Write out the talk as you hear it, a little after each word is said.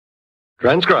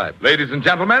Transcribe. Ladies and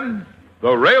gentlemen,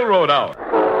 the Railroad Hour.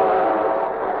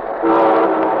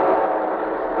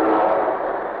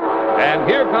 And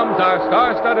here comes our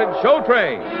star-studded show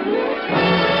train.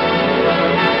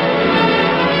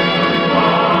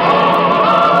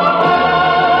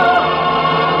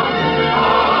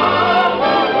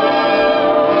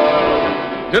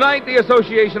 Tonight, the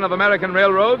Association of American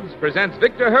Railroads presents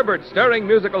Victor Herbert's stirring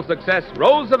musical success,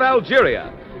 Rose of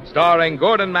Algeria, starring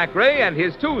Gordon MacRae and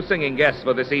his two singing guests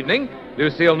for this evening,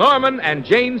 Lucille Norman and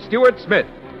Jane Stewart Smith.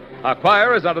 Our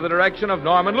choir is under the direction of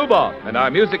Norman Luboff, and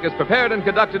our music is prepared and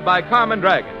conducted by Carmen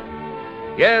Dragon.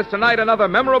 Yes, tonight another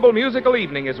memorable musical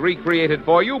evening is recreated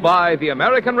for you by the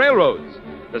American Railroads,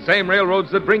 the same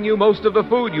railroads that bring you most of the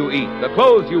food you eat, the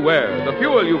clothes you wear, the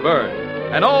fuel you burn,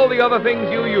 and all the other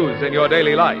things you use in your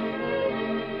daily life.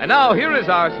 And now here is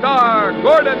our star,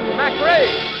 Gordon MacRae.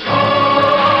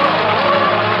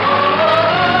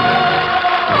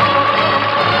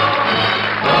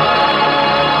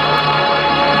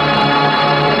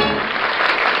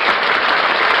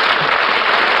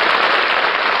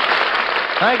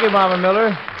 Thank you, Mama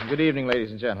Miller. Good evening,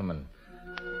 ladies and gentlemen.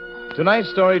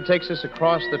 Tonight's story takes us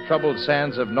across the troubled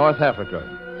sands of North Africa,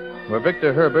 where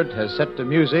Victor Herbert has set to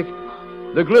music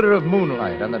the glitter of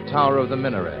moonlight on the tower of the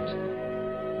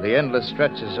minaret, the endless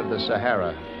stretches of the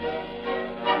Sahara.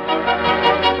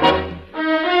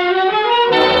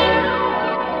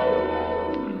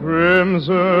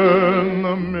 Crimson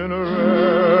the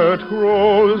minaret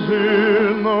grows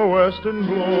in the western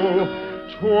glow.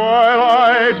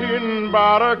 Twilight in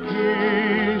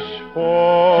Barakish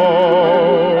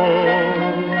falls.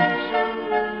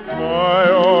 High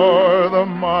o'er the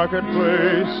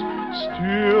marketplace,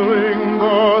 stilling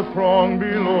the throng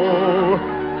below,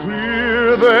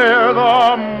 clear there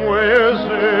the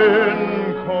muezzin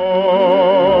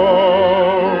calls.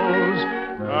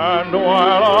 And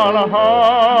while on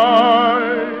high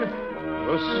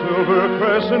the silver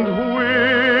crescent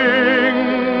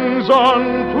wings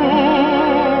unto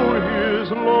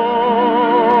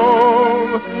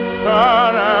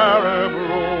an Arab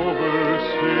rover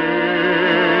sings,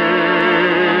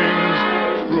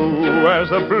 true as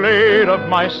the blade of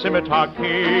my scimitar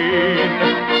keen,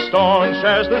 staunch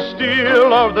as the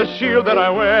steel of the shield that I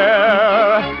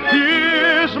wear,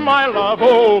 is my love,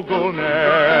 O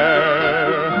Gulnair,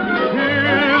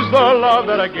 is the love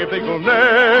that I give thee, Gulnair.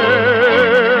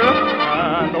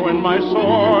 And when my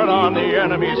sword on the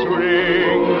enemy's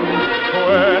rings,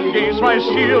 when 'gainst my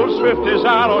shield swift his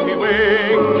arrow he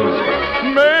wings,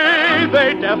 may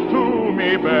they death to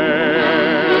me bear.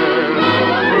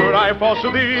 Should I fall to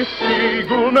thee,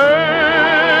 Gulnair?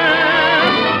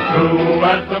 True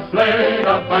as the blade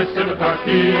of my scimitar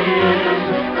keen,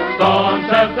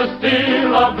 staunch as the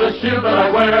steel of the shield that I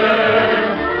wear,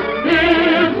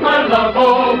 is my love,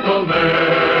 O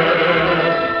Gulnair,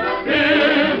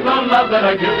 is the love that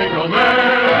I give thee,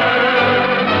 Gulnair.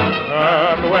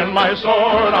 And when my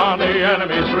sword on the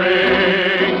enemy's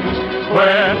rings,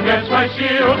 when against my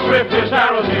shield swift his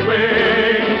arrows he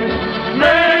wings,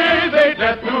 may they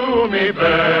death to me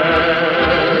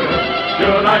bear.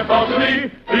 Should I fall to thee,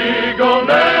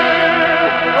 Gulnair?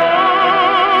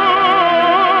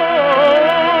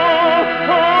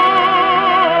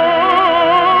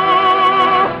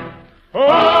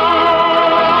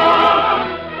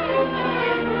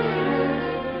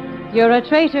 You're a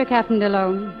traitor, Captain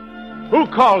Delhomme. Who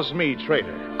calls me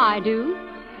traitor? I do.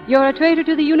 You're a traitor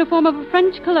to the uniform of a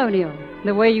French colonial.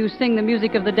 The way you sing the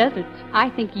music of the desert, I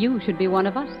think you should be one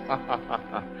of us.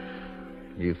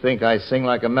 You think I sing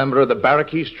like a member of the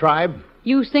Barakish tribe?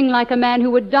 You sing like a man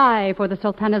who would die for the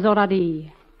Sultana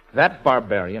Zoradi. That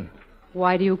barbarian.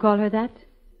 Why do you call her that?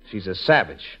 She's a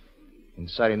savage,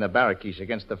 inciting the Barakish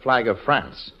against the flag of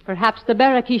France. Perhaps the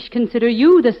Barakish consider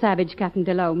you the savage, Captain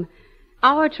Delhomme.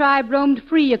 Our tribe roamed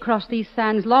free across these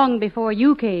sands long before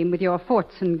you came with your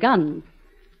forts and guns.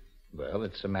 Well,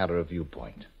 it's a matter of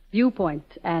viewpoint.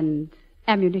 Viewpoint and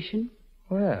ammunition?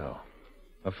 Well,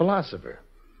 a philosopher.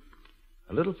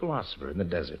 A little philosopher in the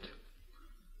desert.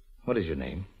 What is your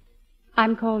name?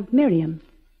 I'm called Miriam.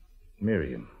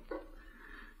 Miriam.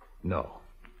 No.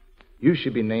 You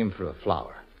should be named for a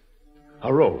flower.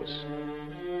 A rose.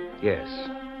 Yes.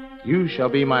 You shall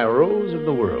be my rose of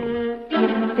the world.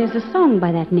 There's a song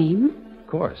by that name. Of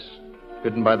course.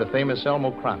 Written by the famous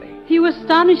Elmo Crani. You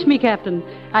astonish me, Captain.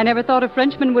 I never thought a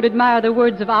Frenchman would admire the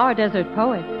words of our desert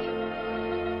poet.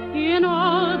 In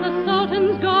all the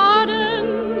Sultan's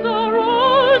gardens a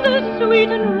rose is sweet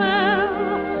and rare,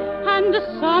 and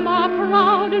some are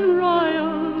proud and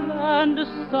royal, and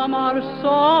some are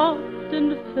soft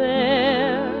and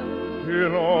fair.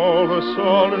 In all the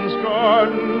Sultan's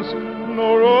gardens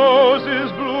no rose is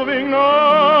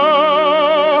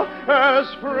as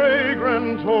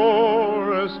fragrant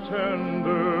or as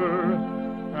tender,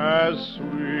 as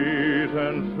sweet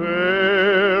and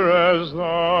fair as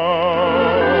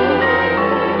thou.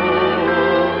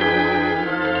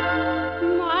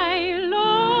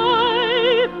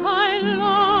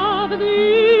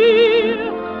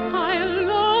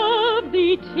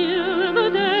 Till the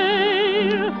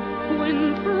day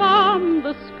when from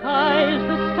the skies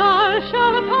the stars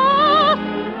shall pass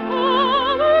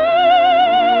away.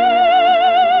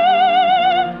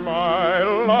 My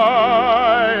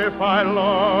life, I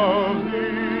love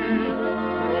thee,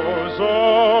 rose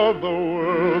of the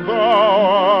world thou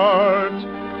art,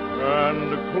 and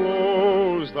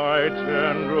close thy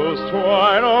tendrils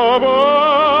twine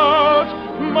about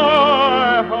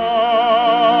my heart.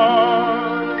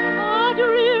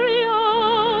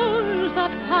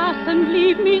 And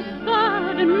leave me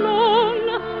sad and lone,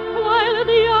 while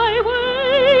thee I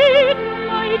wait,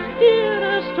 my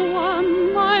dearest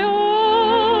one, my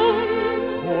own.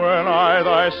 When I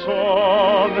thy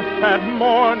song at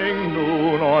morning,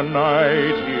 noon, or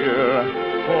night hear,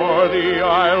 for thee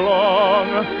I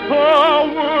long, oh,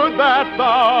 would that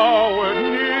thou wert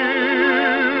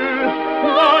near.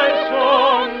 Thy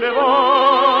song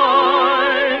divine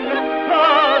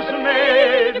has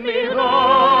made me thine.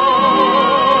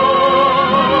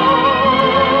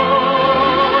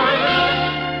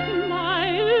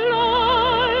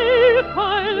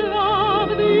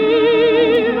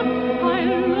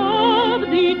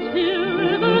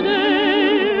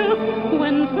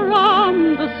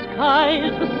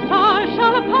 The stars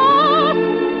shall pass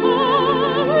away.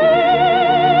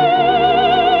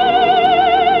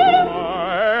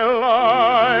 My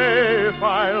life,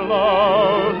 I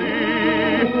love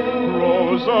thee,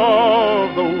 rose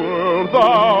of the world thou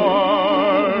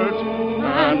art,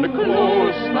 and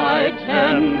close thy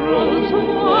tendrils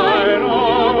wide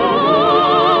around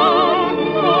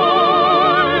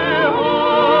my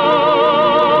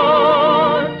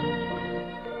heart.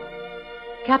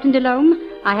 Captain Delhomme,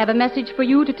 I have a message for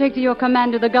you to take to your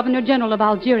commander, the Governor-General of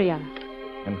Algeria.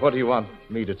 And what do you want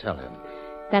me to tell him?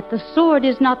 That the sword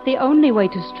is not the only way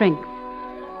to strength.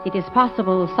 It is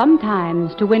possible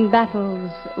sometimes to win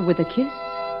battles with a kiss.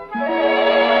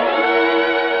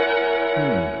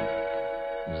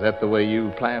 Is that the way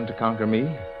you plan to conquer me?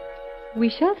 We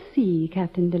shall see,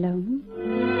 Captain Delhomme.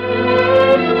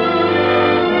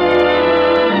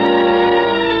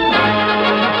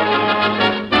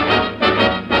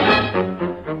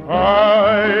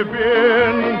 I've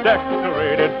been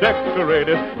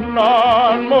decorated,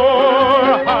 none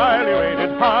more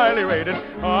highly rated.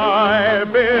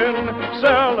 I've been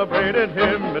celebrated,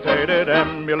 imitated,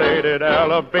 emulated,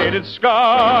 elevated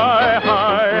sky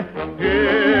high.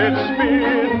 It's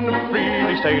been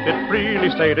freely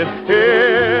stated,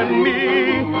 in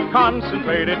me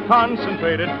concentrated,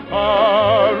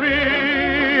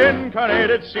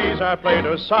 reincarnated Caesar,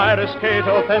 Plato, Cyrus,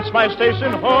 Cato, thence my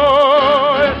station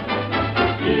hoy.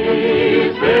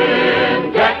 He's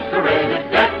been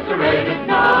decorated,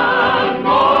 none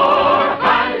more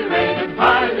highly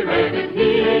rated.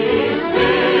 He's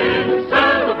been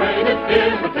celebrated,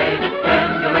 imitated,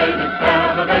 emulated,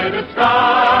 elevated,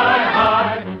 sky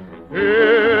high.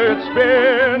 It's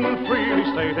been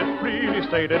freely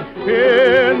stated,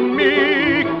 in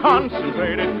me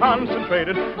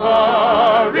concentrated,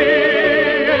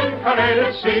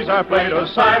 reincarnated Caesar, Plato,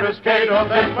 Cyrus, Cato,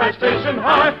 thence my station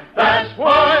high. That's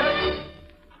why.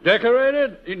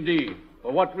 Decorated? Indeed.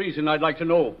 For what reason, I'd like to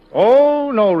know.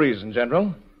 Oh, no reason,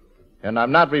 General. And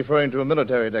I'm not referring to a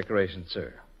military decoration,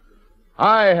 sir.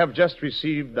 I have just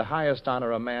received the highest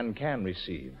honor a man can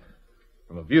receive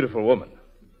from a beautiful woman.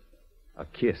 A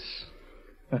kiss.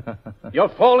 You're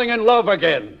falling in love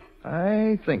again.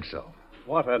 I think so.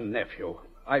 What a nephew.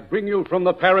 I bring you from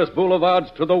the Paris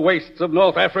boulevards to the wastes of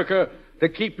North Africa to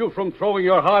keep you from throwing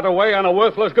your heart away on a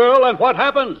worthless girl, and what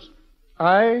happens?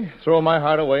 I throw my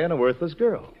heart away on a worthless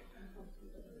girl.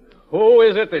 Who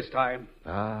is it this time?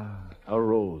 A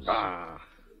rose.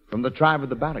 From the tribe of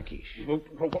the Barakish.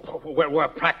 We're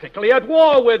practically at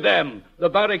war with them. The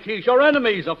Barakish are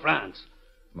enemies of France.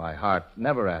 My heart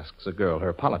never asks a girl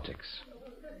her politics.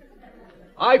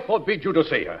 I forbid you to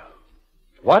see her.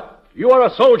 What? You are a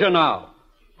soldier now.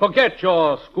 Forget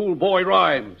your schoolboy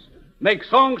rhymes. Make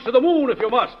songs to the moon if you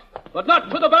must, but not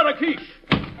to the Barakish.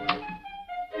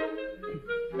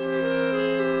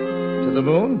 To the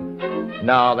moon?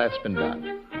 No, that's been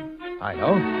done. I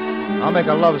know. I'll make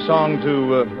a love song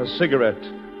to a cigarette.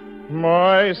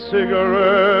 My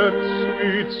cigarette,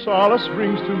 sweet solace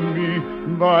brings to me.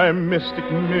 Thy mystic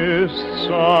mists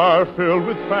are filled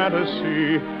with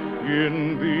fantasy.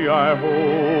 In thee I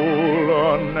hold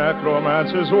a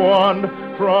necromancer's wand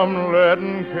from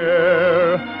leaden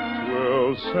care.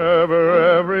 'Twill sever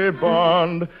every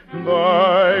bond.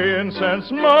 Thy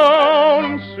incense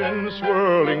mounts in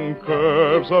swirling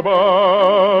curves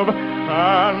above.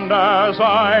 And as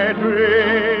I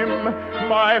dream,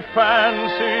 my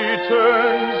fancy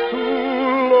turns to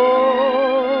love.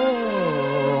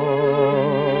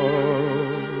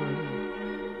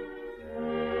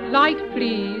 Light,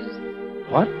 please.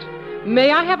 What?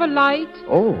 May I have a light?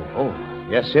 Oh,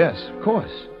 yes, of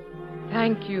course.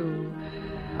 Thank you.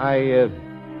 I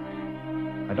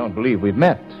don't believe we've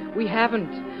met. We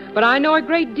haven't. But I know a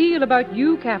great deal about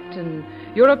you, Captain.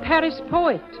 You're a Paris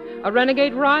poet, a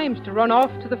renegade rhymes to run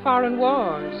off to the foreign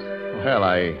wars. Well,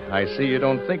 I see you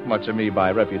don't think much of me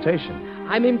by reputation.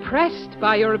 I'm impressed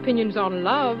by your opinions on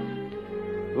love.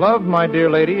 Love, my dear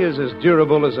lady, is as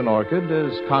durable as an orchid,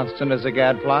 as constant as a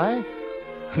gadfly,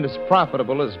 and as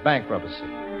profitable as bankruptcy.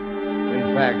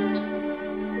 In fact,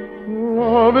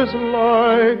 love is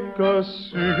like a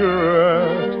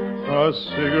cigarette. A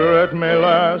cigarette may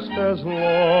last as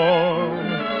long.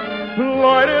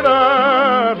 Lighted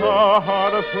at a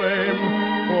heart aflame,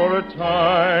 for a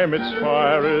time its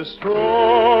fire is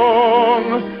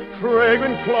strong.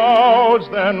 Fragrant clouds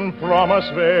then from us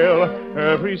veil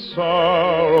every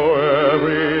sorrow,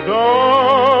 every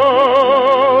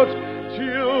doubt,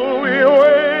 till we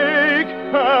wake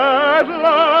at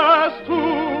last to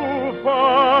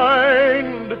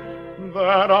find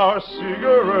that our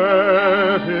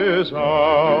cigarette is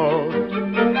out.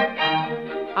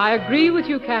 I agree with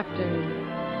you, Captain.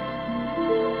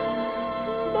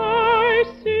 My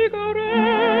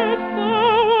cigarette,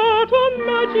 thou art a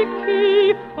magic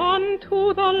key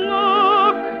unto the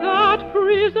lock that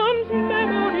prisons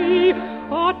memory.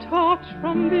 A touch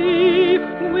from thee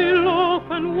will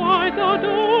open wide the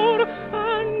door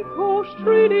and ghost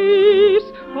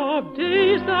release of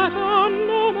days that are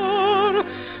no more.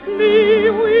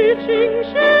 Bewitching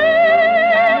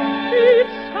shame, it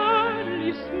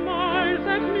sadly smiles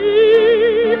at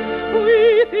me.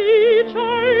 With each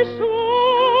I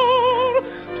swore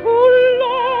to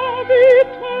love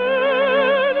eternally.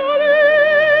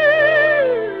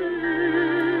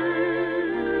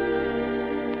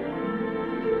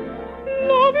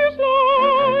 Love is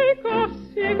like a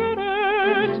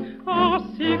cigarette. A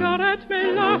cigarette may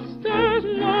last as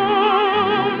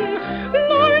long.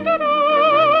 Lighted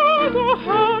at a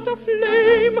heart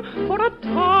aflame, for a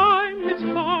time its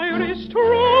fire is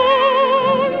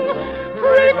strong.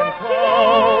 Fragrant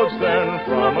clouds then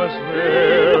from us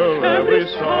veil every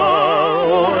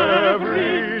sorrow,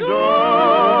 every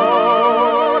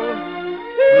dawn.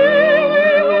 Till we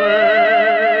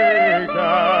wake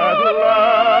at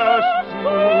last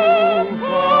to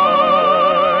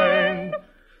find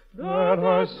that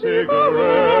our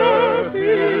cigarette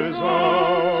is out.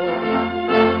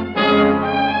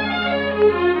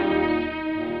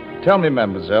 Tell me,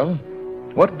 mademoiselle,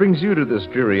 what brings you to this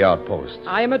dreary outpost?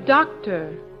 I am a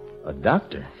doctor. A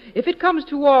doctor? If it comes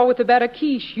to war with the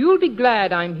Barakish, you'll be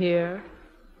glad I'm here.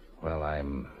 Well,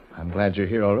 I'm glad you're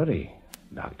here already,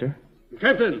 Doctor.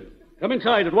 Captain, come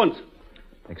inside at once.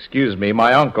 Excuse me,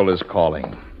 my uncle is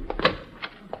calling.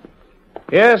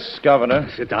 Yes, Governor.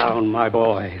 Sit down, my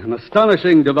boy. An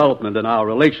astonishing development in our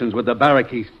relations with the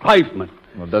Barakish tribesmen.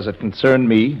 Well, does it concern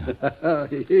me? Does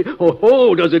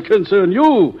it concern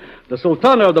you? The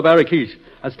Sultana of the Barakish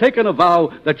has taken a vow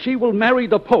that she will marry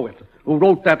the poet who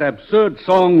wrote that absurd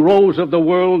song, Rose of the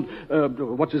World,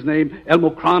 what's his name, El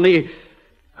Mokrani.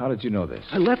 How did you know this?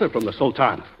 A letter from the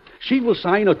Sultana. She will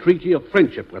sign a treaty of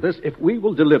friendship with us if we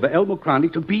will deliver El Mokrani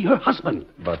to be her husband.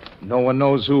 But no one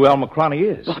knows who El Mokrani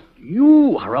is. But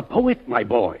you are a poet, my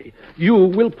boy. You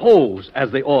will pose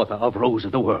as the author of Rose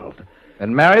of the World.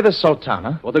 And marry the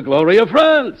Sultana? For the glory of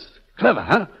France. Clever,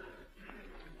 huh?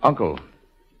 Uncle,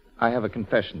 I have a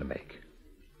confession to make.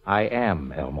 I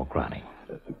am El Mokrani.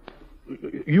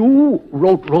 You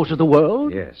wrote Rose of the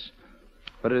World? Yes.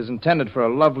 But it is intended for a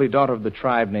lovely daughter of the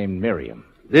tribe named Miriam.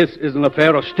 This is an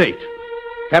affair of state.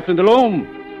 Captain Delhomme,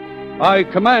 I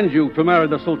command you to marry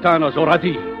the Sultana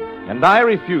Zoradi. And I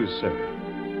refuse, sir.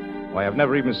 Why, I've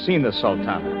never even seen the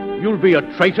Sultana. You'll be a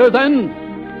traitor, then?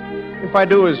 If I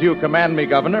do as you command me,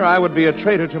 Governor, I would be a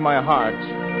traitor to my heart.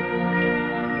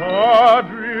 Ah,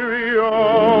 dreary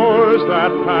hours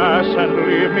that pass and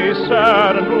leave me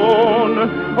sad and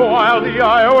lone, while the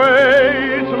I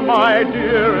await my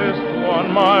dearest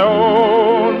one, my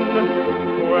own.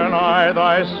 When I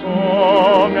thy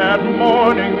song at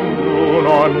morning, noon,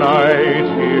 or night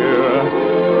hear,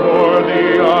 for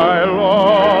thee I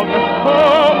long.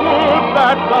 Oh, would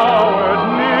that thou wert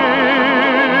near!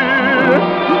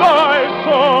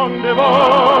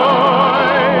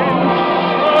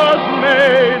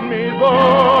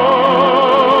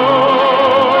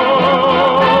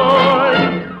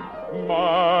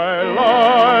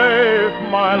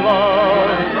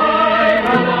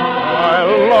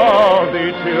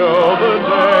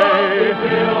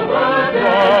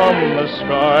 in the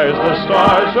skies the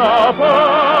stars shall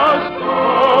pass away.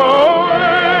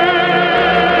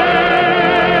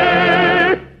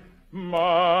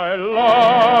 My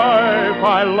life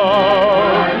I love,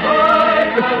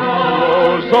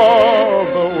 rose of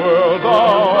the world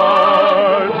thou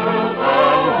art,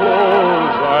 and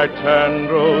holds thy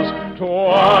tendrils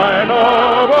twine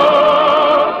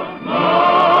above my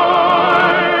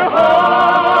heart.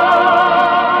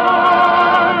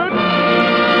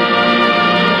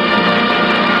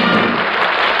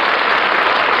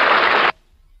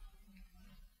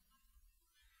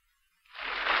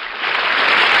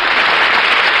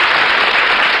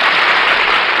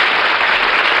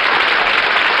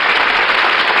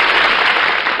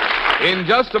 In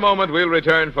just a moment, we'll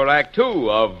return for Act Two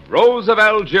of Rose of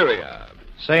Algeria.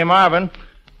 Say, Marvin,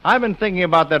 I've been thinking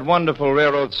about that wonderful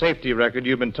railroad safety record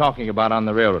you've been talking about on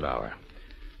the Railroad Hour.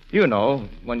 You know,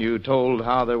 when you told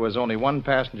how there was only one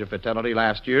passenger fatality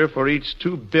last year for each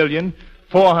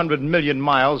 2,400,000,000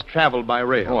 miles traveled by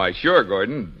rail. Why, sure,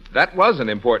 Gordon. That was an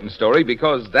important story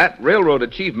because that railroad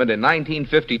achievement in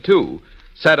 1952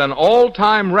 set an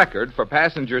all-time record for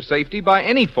passenger safety by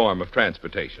any form of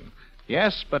transportation.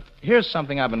 Yes, but here's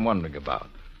something I've been wondering about.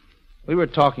 We were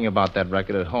talking about that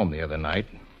record at home the other night,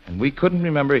 and we couldn't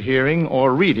remember hearing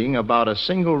or reading about a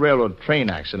single railroad train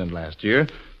accident last year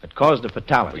that caused a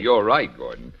fatality. Well, you're right,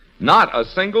 Gordon. Not a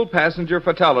single passenger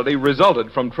fatality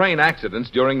resulted from train accidents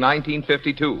during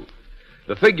 1952.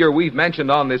 The figure we've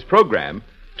mentioned on this program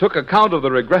took account of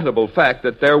the regrettable fact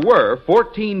that there were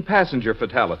 14 passenger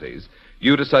fatalities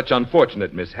due to such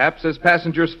unfortunate mishaps as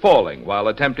passengers falling while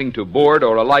attempting to board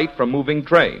or alight from moving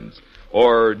trains,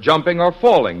 or jumping or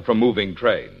falling from moving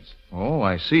trains. Oh,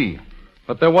 I see.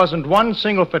 But there wasn't one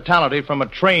single fatality from a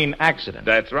train accident.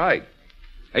 That's right.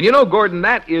 And you know, Gordon,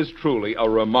 that is truly a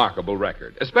remarkable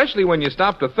record, especially when you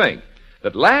stop to think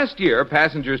that last year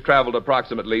passengers traveled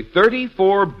approximately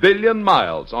 34 billion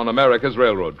miles on America's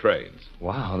railroad trains.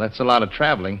 Wow, that's a lot of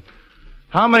traveling.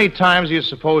 How many times do you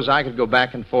suppose I could go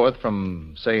back and forth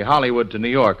from, say, Hollywood to New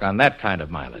York on that kind of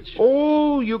mileage?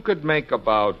 Oh, you could make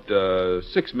about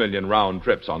 6 million round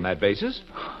trips on that basis.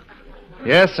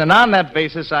 Yes, and on that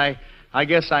basis, I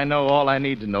guess I know all I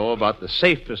need to know about the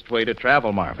safest way to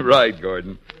travel, Marvin. Right,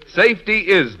 Gordon. Safety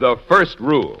is the first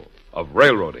rule of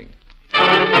railroading.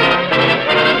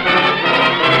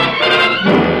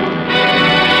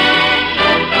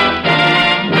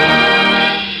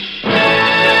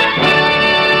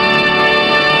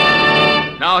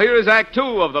 Now, here is Act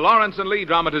Two of the Lawrence and Lee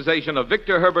dramatization of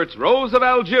Victor Herbert's Rose of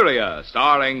Algeria,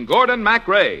 starring Gordon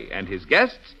MacRae and his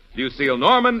guests, Lucille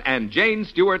Norman and Jane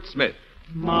Stewart Smith.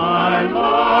 My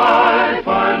life,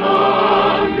 I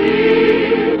love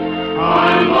thee.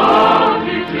 I love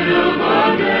thee till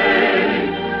the day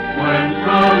when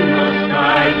from the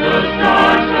skies the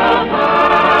stars shall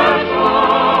pass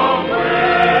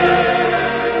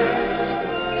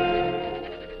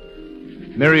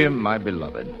away. Miriam, my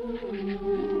beloved,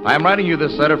 I am writing you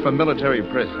this letter from military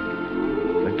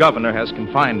prison. The governor has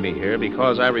confined me here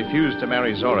because I refused to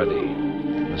marry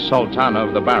Zoradi, the Sultana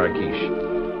of the Barakish.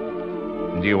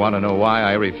 Do you want to know why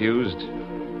I refused?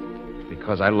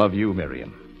 Because I love you,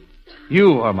 Miriam.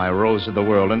 You are my rose of the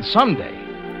world, and someday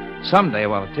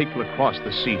I'll take you across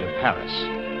the sea to Paris,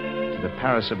 to the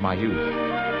Paris of my youth,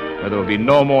 where there will be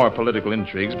no more political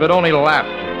intrigues, but only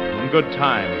laughter and good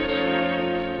times.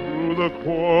 Through the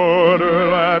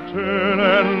quarter Latin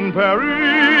and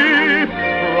Paris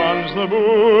runs the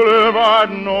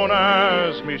boulevard known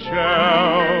as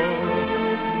Michel.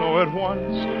 Know it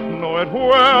once, know it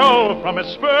well, from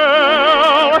its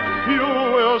spell you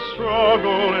will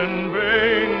struggle in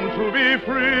vain to be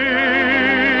free.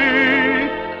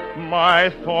 My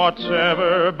thoughts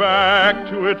ever back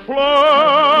to it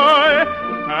fly,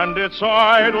 and it's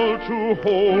idle to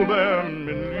hold them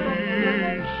in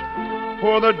leash.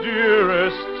 For the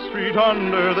dearest street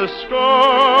under the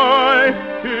sky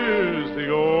is the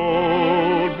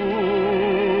old Boulevard.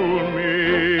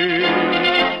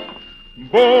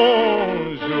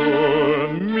 Bonjour,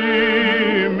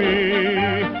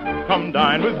 Mimi, come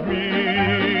dine with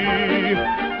me.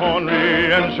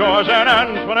 Henri and Georges and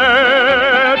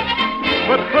Antoinette.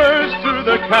 But first to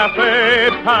the Café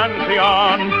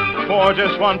Pantheon for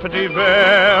just one petit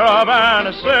verre of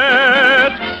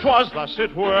anisette. 'Twas thus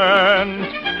it went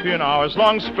in hours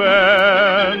long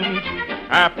spent.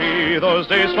 Happy those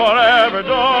days forever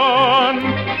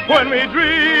done, when we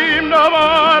dreamed of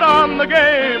art on the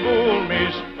gay Boul'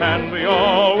 Mich', and we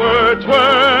all were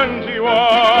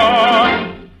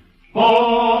 21.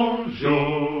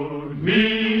 Bonjour,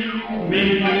 me,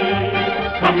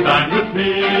 come dine with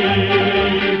me.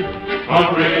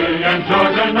 Henri and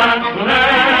George and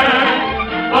Antoinette.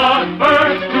 But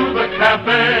first to the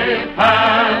Cafe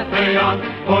Pantheon,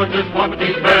 for just one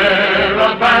petite verre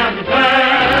of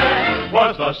banquet.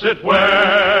 Was thus it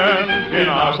went in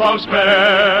hours long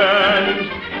spent.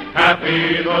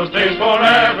 Happy those days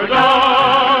forever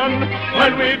done,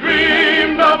 when we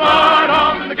dreamed of art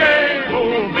on the gay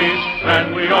movies,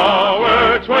 and we all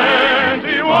were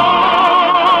 21.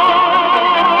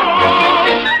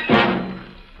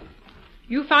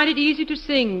 You find it easy to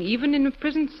sing, even in a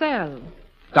prison cell.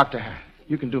 Doctor,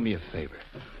 you can do me a favor.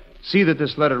 See that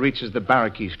this letter reaches the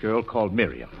Barrakeesh girl called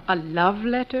Miriam. A love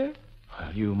letter?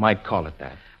 Well, you might call it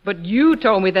that. But you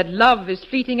told me that love is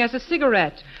fleeting as a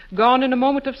cigarette, gone in a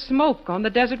moment of smoke on the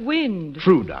desert wind.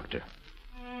 True, Doctor.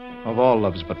 Of all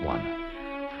loves but one.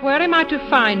 Where am I to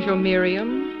find your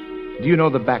Miriam? Do you know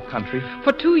the back country?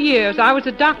 For 2 years, I was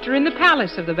a doctor in the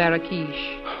palace of the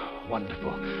Barrakeesh.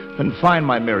 Wonderful. Then find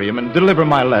my Miriam and deliver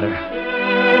my letter.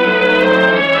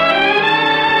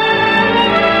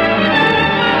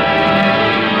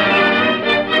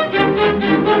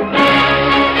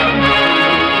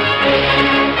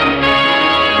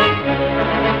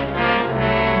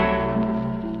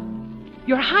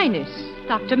 Your Highness.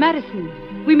 Dr. Madison,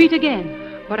 we meet again.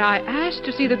 But I asked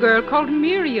to see the girl called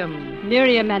Miriam.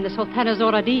 Miriam and the Sultana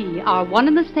Zoradi are one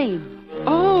and the same.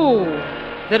 Oh,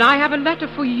 then I have a letter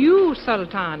for you,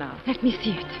 Sultana. Let me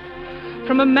see it.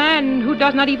 From a man who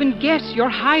does not even guess your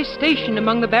high station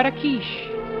among the Barrakeesh.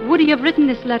 Would he have written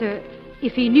this letter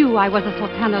if he knew I was the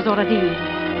Sultana Zoradi?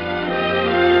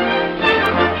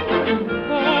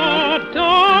 What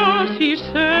does he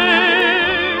say?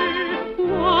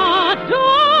 What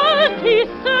does he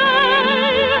say?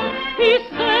 He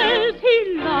says he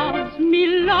loves me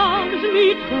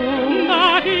too.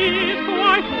 That is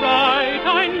quite right,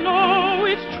 I know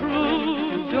it's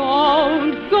true.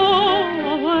 Don't go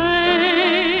away.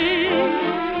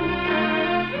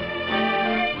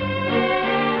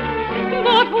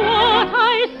 But what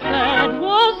I said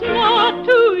was not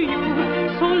to you,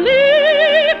 so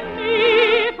leave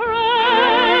me,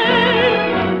 friend.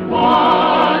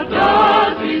 What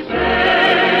does he say?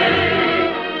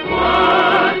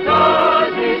 What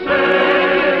does he say?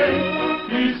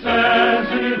 He says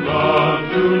he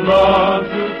loves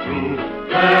you true.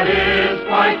 That is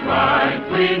quite right,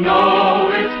 we know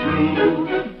it's true.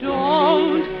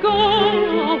 Don't go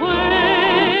away.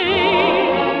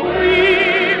 We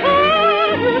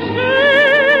heard you say,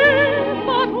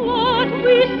 but what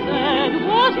we said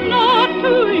was not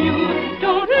to you.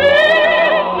 Don't leave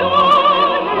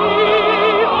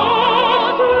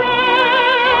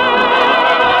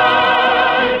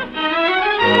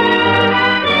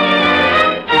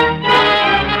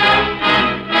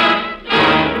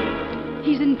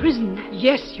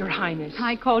Yes, Your Highness.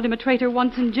 I called him a traitor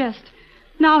once in jest.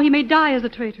 Now he may die as a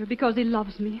traitor because he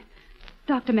loves me.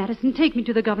 Dr. Madison, take me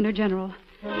to the Governor General.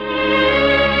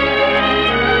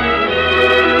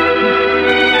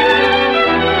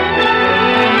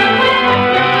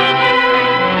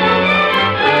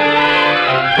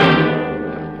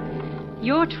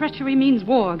 Your treachery means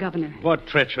war, Governor. What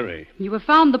treachery? You have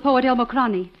found the poet El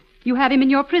Mokrani. You have him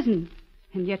in your prison,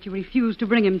 and yet you refuse to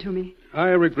bring him to me. I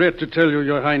regret to tell you,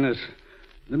 Your Highness,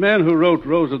 the man who wrote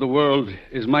Rose of the World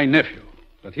is my nephew,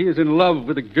 but he is in love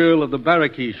with a girl of the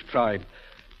Barrakeesh tribe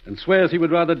and swears he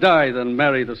would rather die than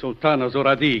marry the Sultana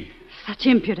Zoradi. Such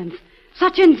impudence,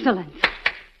 such insolence.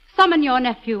 Summon your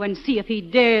nephew and see if he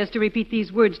dares to repeat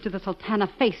these words to the Sultana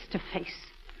face to face.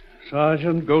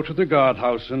 Sergeant, go to the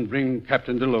guardhouse and bring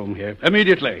Captain Delhomme here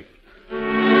immediately.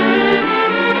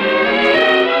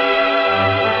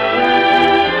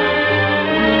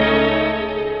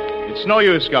 It's no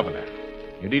use, Governor.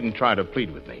 You needn't try to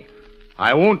plead with me.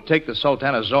 I won't take the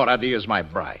Sultana Zoradi as my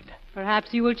bride.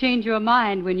 Perhaps you will change your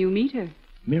mind when you meet her.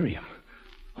 Miriam,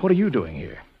 what are you doing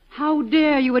here? How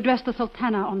dare you address the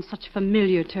Sultana on such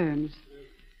familiar terms?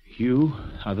 You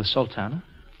are the Sultana?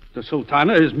 The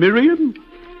Sultana is Miriam?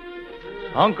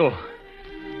 Uncle,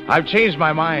 I've changed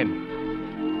my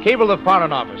mind. Cable the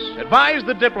Foreign Office. Advise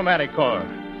the Diplomatic Corps.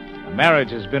 The marriage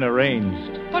has been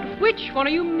arranged. But which one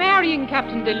are you marrying,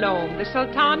 Captain Delhomme? The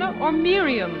Sultana or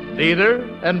Miriam? Neither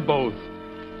and both.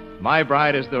 My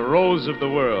bride is the rose of the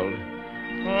world.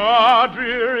 Ah,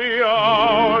 dreary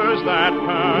hours that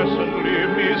pass and leave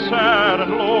me sad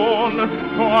and lone,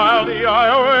 while the eye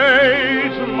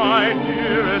awaits my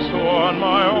dearest one,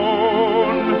 my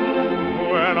own.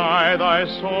 When I thy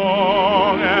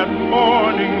song at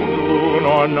morning, noon,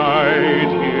 or night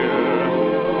hear,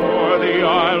 for thee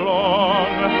I long,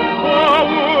 oh,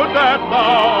 would that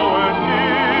thou wert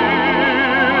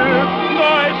near,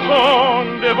 thy song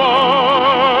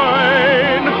divine,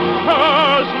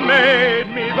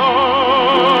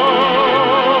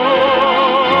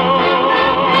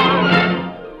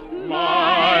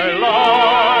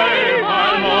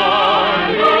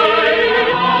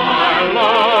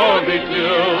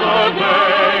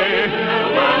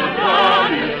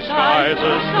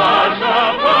 such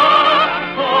a far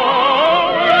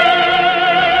away.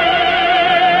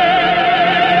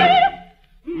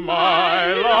 My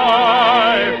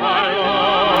life, I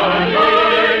love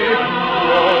thee,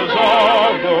 rose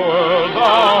of the world's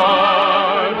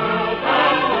art,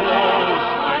 and close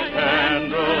my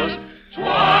candles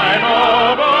twine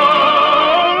over my heart.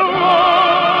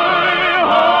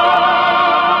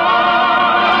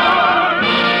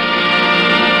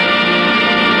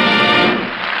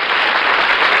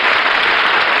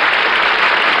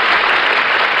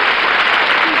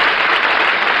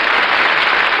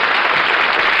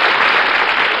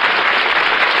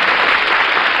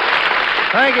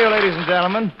 Thank you, ladies and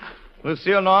gentlemen.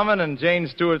 Lucille Norman and Jane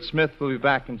Stewart Smith will be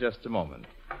back in just a moment.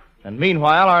 And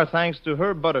meanwhile, our thanks to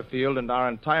Herb Butterfield and our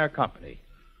entire company.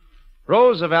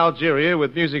 Rose of Algeria,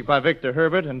 with music by Victor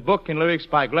Herbert and book and lyrics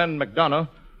by Glenn McDonough,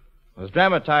 was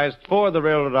dramatized for the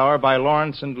Railroad Hour by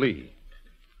Lawrence and Lee.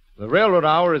 The Railroad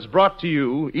Hour is brought to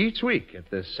you each week at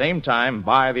this same time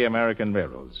by the American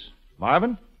Railroads.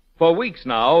 Marvin? For weeks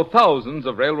now, thousands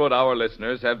of Railroad Hour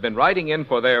listeners have been writing in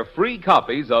for their free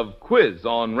copies of Quiz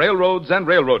on Railroads and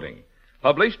Railroading,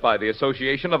 published by the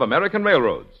Association of American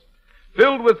Railroads.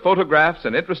 Filled with photographs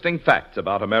and interesting facts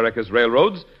about America's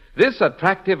railroads, this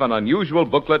attractive and unusual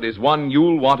booklet is one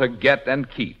you'll want to get and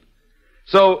keep.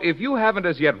 So if you haven't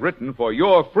as yet written for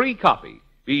your free copy,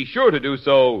 be sure to do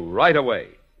so right away.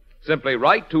 Simply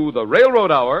write to the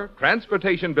Railroad Hour,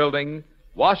 Transportation Building,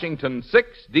 Washington 6,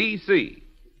 D.C.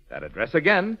 That address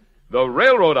again, the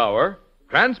Railroad Hour,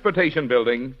 Transportation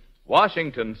Building,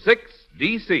 Washington 6,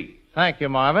 D.C. Thank you,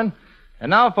 Marvin. And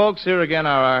now, folks, here again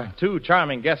are our two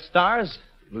charming guest stars,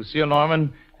 Lucille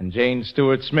Norman and Jane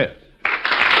Stewart Smith.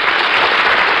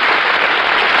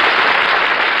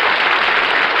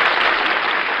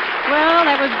 Well,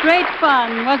 that was great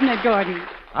fun, wasn't it, Gordon?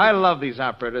 I love these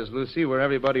operettas, Lucy, where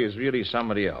everybody is really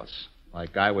somebody else.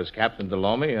 Like I was Captain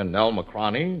Delomey and El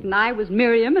Macrani. And I was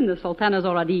Miriam in the Sultana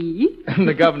Zoradi. And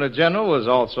the Governor General was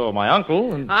also my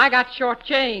uncle. And... I got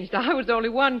shortchanged. I was only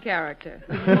one character.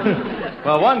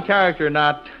 Well, one character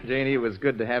not. Janie, it was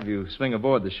good to have you swing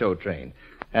aboard the show train.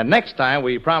 And next time,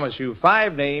 we promise you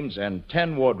 5 names and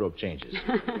 10 wardrobe changes.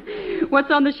 What's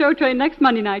on the show train next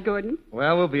Monday night, Gordon?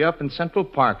 Well, we'll be up in Central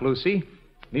Park, Lucy.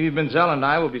 Mimi Benzel and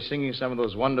I will be singing some of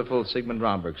those wonderful Sigmund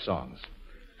Romberg songs.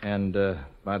 And,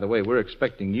 by the way, we're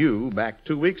expecting you back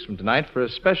 2 weeks from tonight for a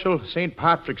special St.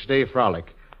 Patrick's Day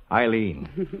frolic, Eileen.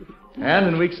 And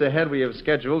in weeks ahead, we have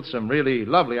scheduled some really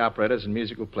lovely operettas and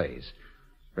musical plays.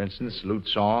 For instance, Lute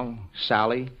Song,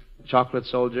 Sally, Chocolate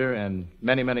Soldier, and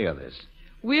many, many others.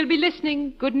 We'll be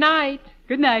listening. Good night.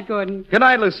 Good night, Gordon. Good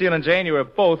night, Lucille and Jane. You were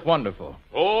both wonderful.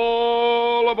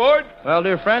 All aboard! Well,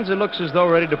 dear friends, it looks as though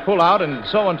we're ready to pull out, and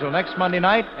so until next Monday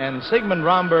night, and Sigmund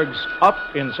Romberg's Up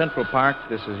in Central Park,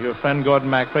 this is your friend Gordon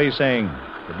MacRae saying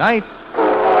good night.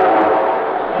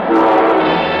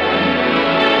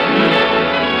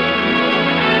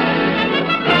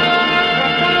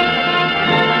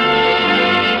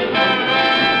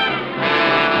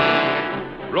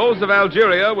 Rose of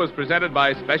Algeria was presented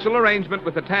by special arrangement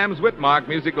with the Tams Whitmark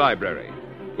Music Library.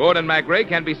 Gordon MacRae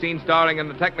can be seen starring in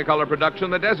the Technicolor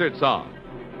production The Desert Song.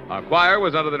 Our choir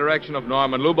was under the direction of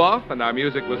Norman Luboff, and our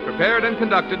music was prepared and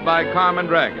conducted by Carmen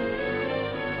Dragon.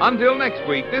 Until next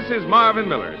week, this is Marvin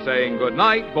Miller saying good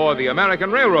night for the American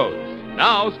Railroads.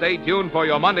 Now stay tuned for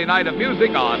your Monday night of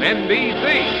music on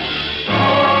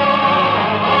NBC.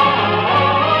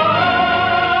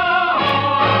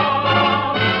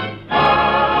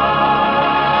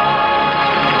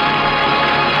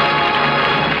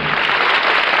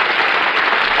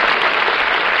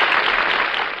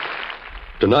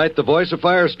 Tonight, The Voice of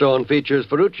Firestone features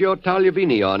Ferruccio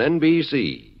Tagliavini on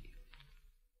NBC.